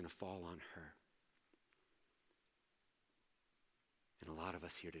 was going to fall on her. And a lot of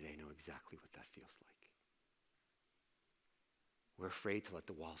us here today know exactly what that feels like. We're afraid to let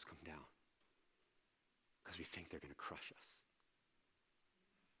the walls come down because we think they're going to crush us.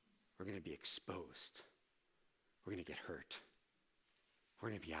 We're going to be exposed. We're going to get hurt. We're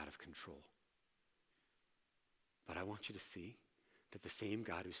going to be out of control. But I want you to see that the same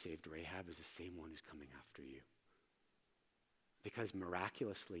God who saved Rahab is the same one who's coming after you. Because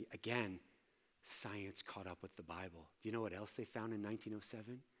miraculously, again, science caught up with the Bible. Do you know what else they found in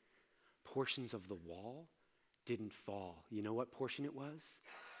 1907? Portions of the wall didn't fall. You know what portion it was?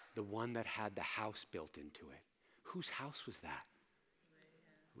 The one that had the house built into it. Whose house was that?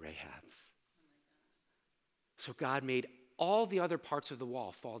 Rahab's. So God made all the other parts of the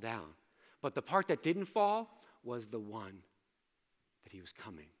wall fall down. But the part that didn't fall was the one that he was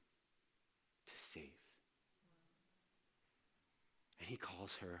coming to save. And he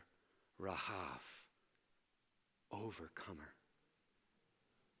calls her Rahab, overcomer.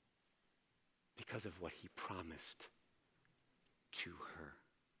 because of what he promised to her.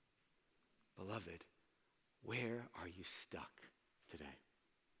 Beloved, where are you stuck today?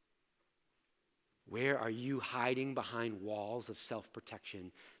 Where are you hiding behind walls of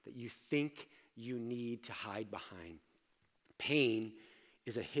self-protection that you think you need to hide behind? Pain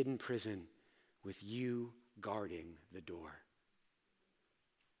is a hidden prison with you guarding the door.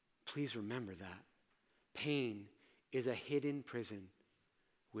 Please remember that. Pain is a hidden prison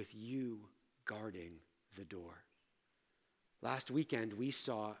with you guarding the door. Last weekend, we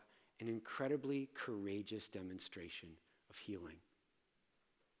saw an incredibly courageous demonstration of healing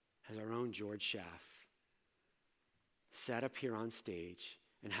as our own George Schaff sat up here on stage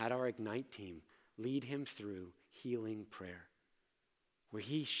and had our Ignite team lead him through healing prayer, where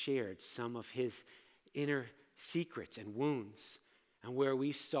he shared some of his inner secrets and wounds, and where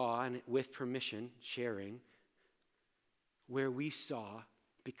we saw, and with permission, sharing, where we saw,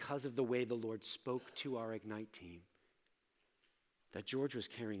 because of the way the Lord spoke to our Ignite team, that George was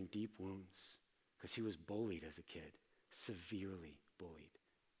carrying deep wounds because he was bullied as a kid, severely bullied.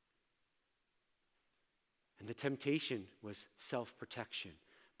 And the temptation was self-protection.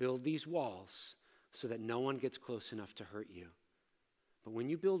 Build these walls so that no one gets close enough to hurt you. But when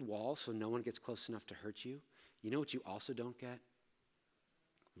you build walls so no one gets close enough to hurt you, you know what you also don't get?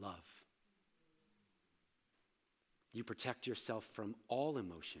 Love. You protect yourself from all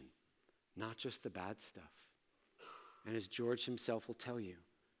emotion, not just the bad stuff. And as George himself will tell you,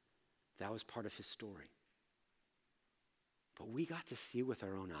 that was part of his story. But we got to see with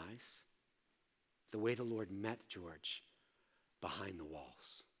our own eyes the way the Lord met George behind the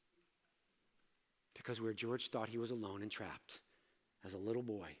walls. Because where George thought he was alone and trapped as a little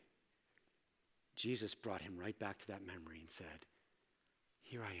boy, Jesus brought him right back to that memory and said,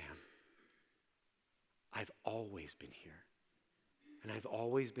 "Here I am. I've always been here, and I've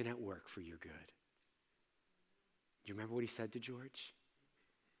always been at work for your good." Do you remember what he said to George?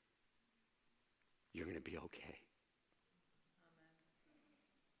 "You're going to be okay." Amen.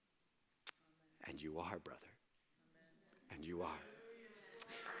 And you are, brother. Amen. And you are.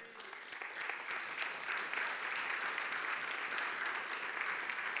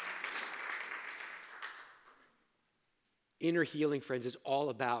 Inner healing, friends, is all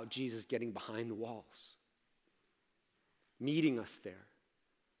about Jesus getting behind the walls, meeting us there,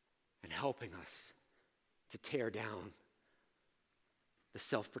 and helping us to tear down the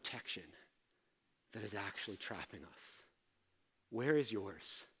self-protection that is actually trapping us. Where is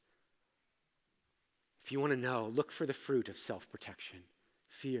yours? If you want to know, look for the fruit of self-protection: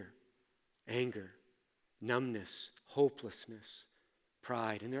 fear, anger, numbness, hopelessness,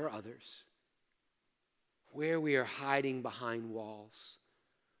 pride, and there are others. Where we are hiding behind walls,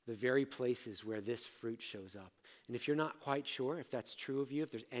 the very places where this fruit shows up. And if you're not quite sure if that's true of you,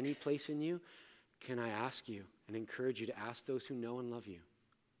 if there's any place in you, can I ask you and encourage you to ask those who know and love you?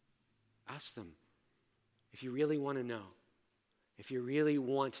 Ask them. If you really want to know, if you really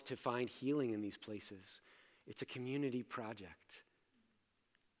want to find healing in these places, it's a community project.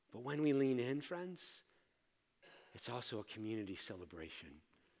 But when we lean in, friends, it's also a community celebration.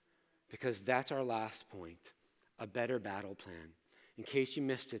 Because that's our last point, a better battle plan. In case you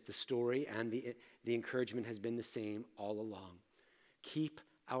missed it, the story and the encouragement has been the same all along. Keep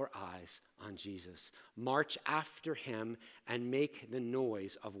our eyes on Jesus. March after him and make the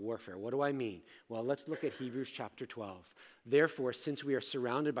noise of warfare. What do I mean? Well, let's look at Hebrews chapter 12. Therefore, since we are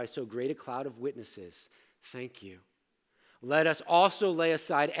surrounded by so great a cloud of witnesses, thank you. Let us also lay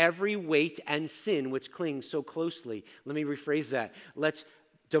aside every weight and sin which clings so closely. Let me rephrase that. Let's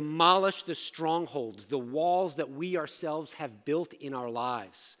demolish the strongholds, the walls that we ourselves have built in our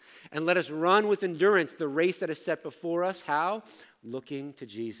lives. And let us run with endurance the race that is set before us. How? Looking to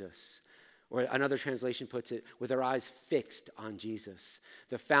Jesus. Or another translation puts it, with our eyes fixed on Jesus,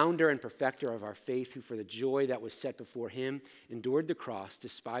 the founder and perfecter of our faith, who for the joy that was set before him endured the cross,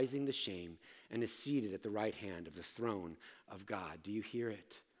 despising the shame, and is seated at the right hand of the throne of God. Do you hear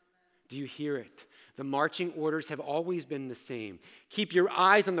it? Do you hear it? The marching orders have always been the same. Keep your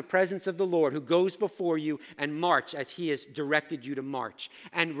eyes on the presence of the Lord, who goes before you, and march as he has directed you to march.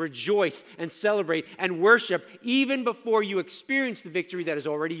 And rejoice and celebrate and worship even before you experience the victory that is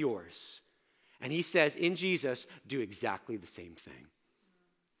already yours. And he says, in Jesus, do exactly the same thing.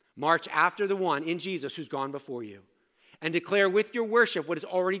 March after the one in Jesus who's gone before you, and declare with your worship what is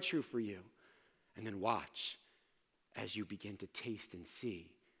already true for you. And then watch as you begin to taste and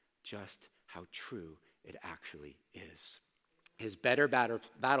see just how true it actually is. His better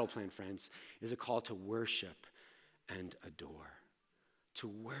battle plan, friends, is a call to worship and adore. To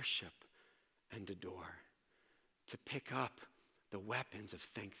worship and adore. To pick up the weapons of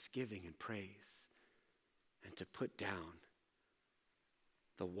thanksgiving and praise, and to put down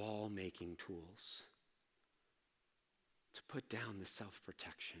the wall-making tools, to put down the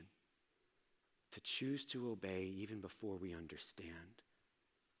self-protection, to choose to obey even before we understand,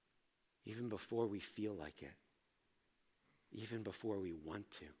 even before we feel like it, even before we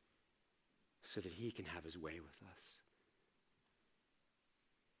want to, so that he can have his way with us.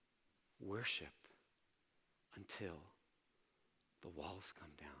 Worship until the walls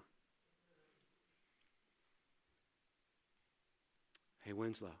come down. Hey,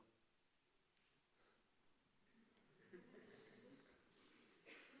 Winslow.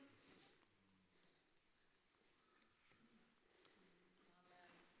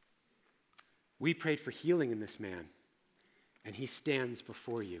 We prayed for healing in this man, and he stands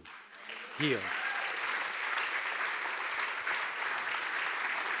before you, healed.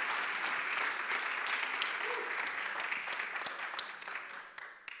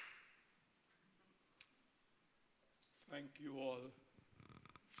 Thank you all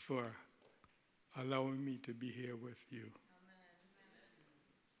for allowing me to be here with you.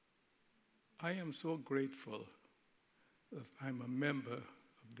 Amen. I am so grateful that I'm a member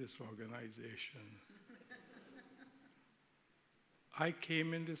of this organization. I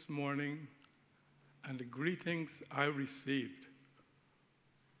came in this morning, and the greetings I received,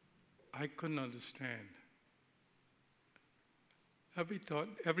 I couldn't understand.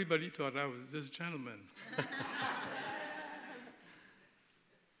 Everybody thought I was this gentleman.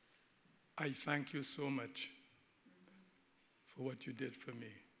 I thank you so much for what you did for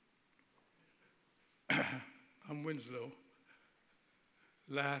me. I'm Winslow.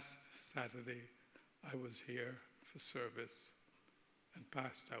 Last Saturday, I was here for service and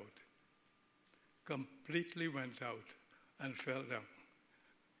passed out. Completely went out and fell down.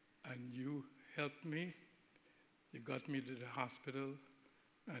 And you helped me. You got me to the hospital,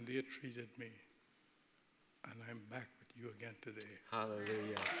 and they treated me. And I'm back with you again today.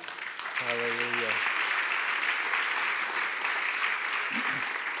 Hallelujah. Hallelujah.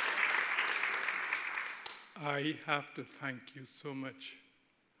 I have to thank you so much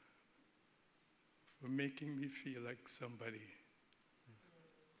for making me feel like somebody.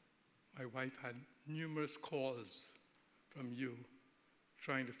 My wife had numerous calls from you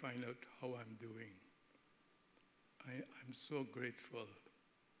trying to find out how I'm doing. I'm so grateful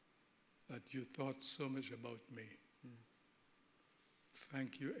that you thought so much about me.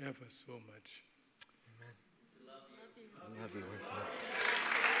 Thank you ever so much. Amen. I love you, Winslow.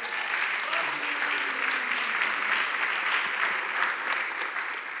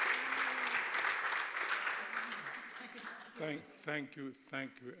 Thank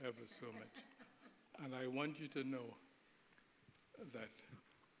you ever so much. And I want you to know that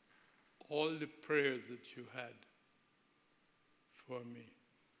all the prayers that you had for me,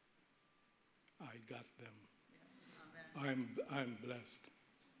 I got them. I'm blessed.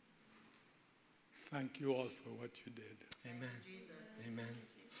 Thank you all for what you did. Amen. Amen.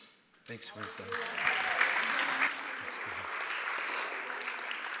 Thanks, Winslow.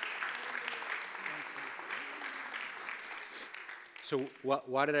 So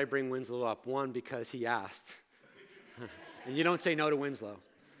why did I bring Winslow up? One, because he asked. And you don't say no to Winslow.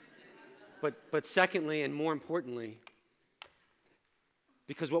 But secondly, and more importantly,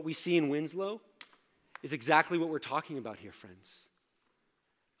 because what we see in Winslow is exactly what we're talking about here, friends.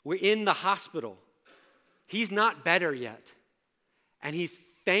 We're in the hospital. He's not better yet. And he's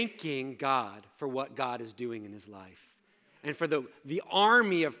thanking God for what God is doing in his life and for the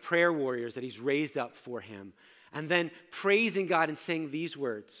army of prayer warriors that he's raised up for him. And then praising God and saying these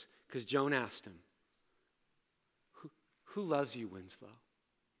words, because Joan asked him, who loves you, Winslow?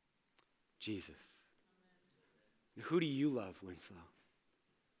 Jesus. And who do you love, Winslow?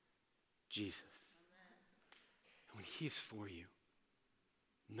 Jesus. And when he's for you,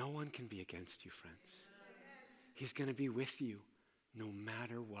 no one can be against you, friends. He's going to be with you no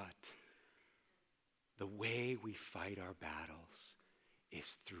matter what. The way we fight our battles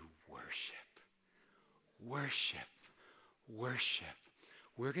is through worship. Worship. Worship.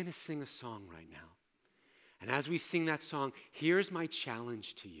 We're going to sing a song right now. And as we sing that song, here's my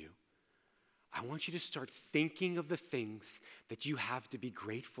challenge to you. I want you to start thinking of the things that you have to be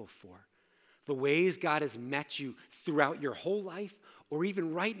grateful for. The ways God has met you throughout your whole life, or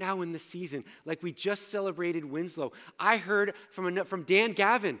even right now in the season, like we just celebrated Winslow. I heard from Dan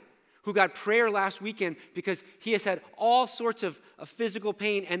Gavin, who got prayer last weekend because he has had all sorts of physical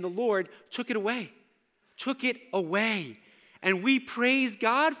pain, and the Lord took it away. Took it away. And we praise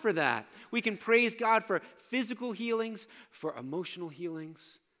God for that. We can praise God for physical healings, for emotional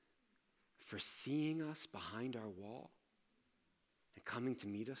healings, for seeing us behind our wall. and coming to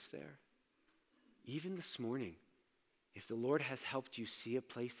meet us there. Even this morning, if the Lord has helped you see a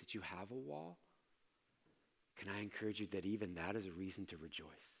place that you have a wall, can I encourage you that even that is a reason to rejoice?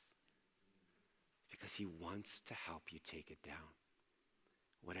 Because he wants to help you take it down,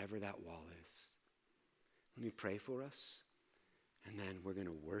 whatever that wall is. Let me pray for us, and then we're going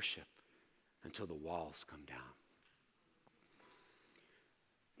to worship until the walls come down.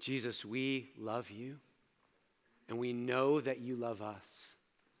 Jesus, we love you, and we know that you love us.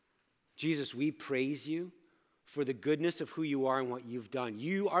 Jesus, we praise you for the goodness of who you are and what you've done.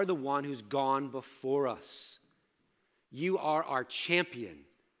 You are the one who's gone before us. You are our champion,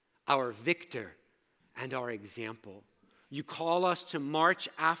 our victor, and our example. You call us to march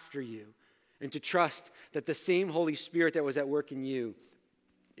after you and to trust that the same Holy Spirit that was at work in you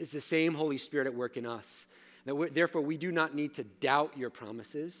is the same Holy Spirit at work in us. Therefore, we do not need to doubt your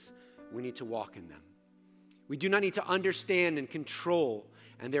promises. We need to walk in them. We do not need to understand and control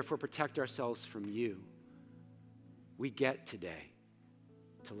and therefore protect ourselves from you. We get today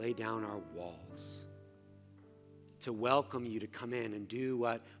to lay down our walls, to welcome you to come in and do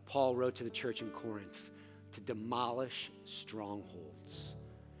what Paul wrote to the church in Corinth, to demolish strongholds,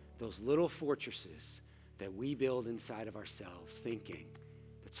 those little fortresses that we build inside of ourselves, thinking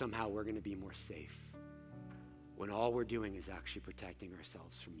that somehow we're going to be more safe, when all we're doing is actually protecting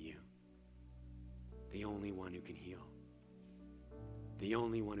ourselves from you, the only one who can heal, the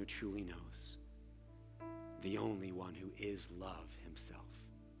only one who truly knows, the only one who is love himself.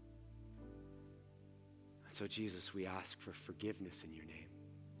 And so, Jesus, we ask for forgiveness in your name.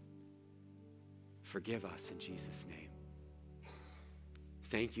 Forgive us in Jesus' name.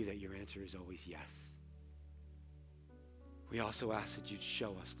 Thank you that your answer is always yes. We also ask that you'd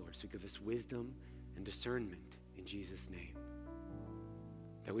show us, Lord, so give us wisdom and discernment in Jesus' name.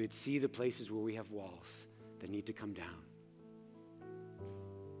 That we would see the places where we have walls that need to come down.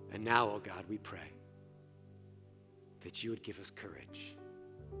 And now, oh God, we pray that you would give us courage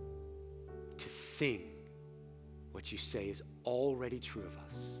to sing what you say is already true of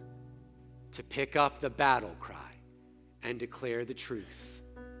us, to pick up the battle cry and declare the truth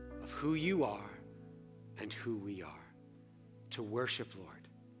of who you are and who we are, to worship, Lord,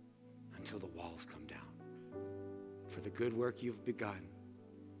 until the walls come down. For the good work you've begun,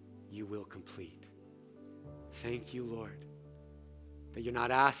 you will complete. Thank you, Lord, that you're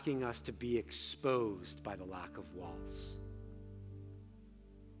not asking us to be exposed by the lack of walls.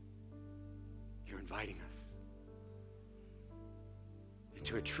 You're inviting us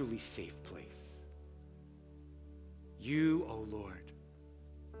into a truly safe place. You, O Lord,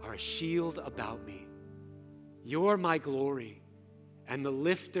 are a shield about me. You're my glory and the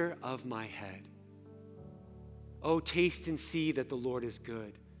lifter of my head. Oh, taste and see that the Lord is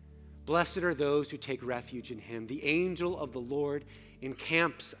good. Blessed are those who take refuge in him. The angel of the Lord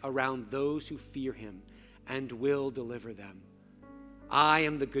encamps around those who fear him and will deliver them. I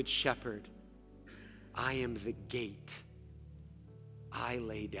am the good shepherd. I am the gate. I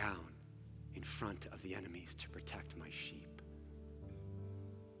lay down in front of the enemies to protect my sheep.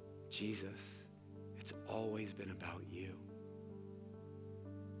 Jesus, it's always been about you.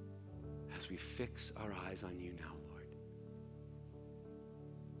 As we fix our eyes on you now, Lord,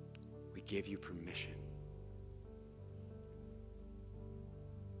 we give you permission.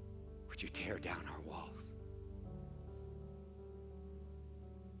 Would you tear down our walls?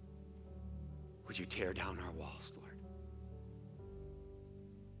 Would you tear down our walls, Lord,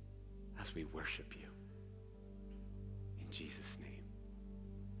 as we worship you? In Jesus' name.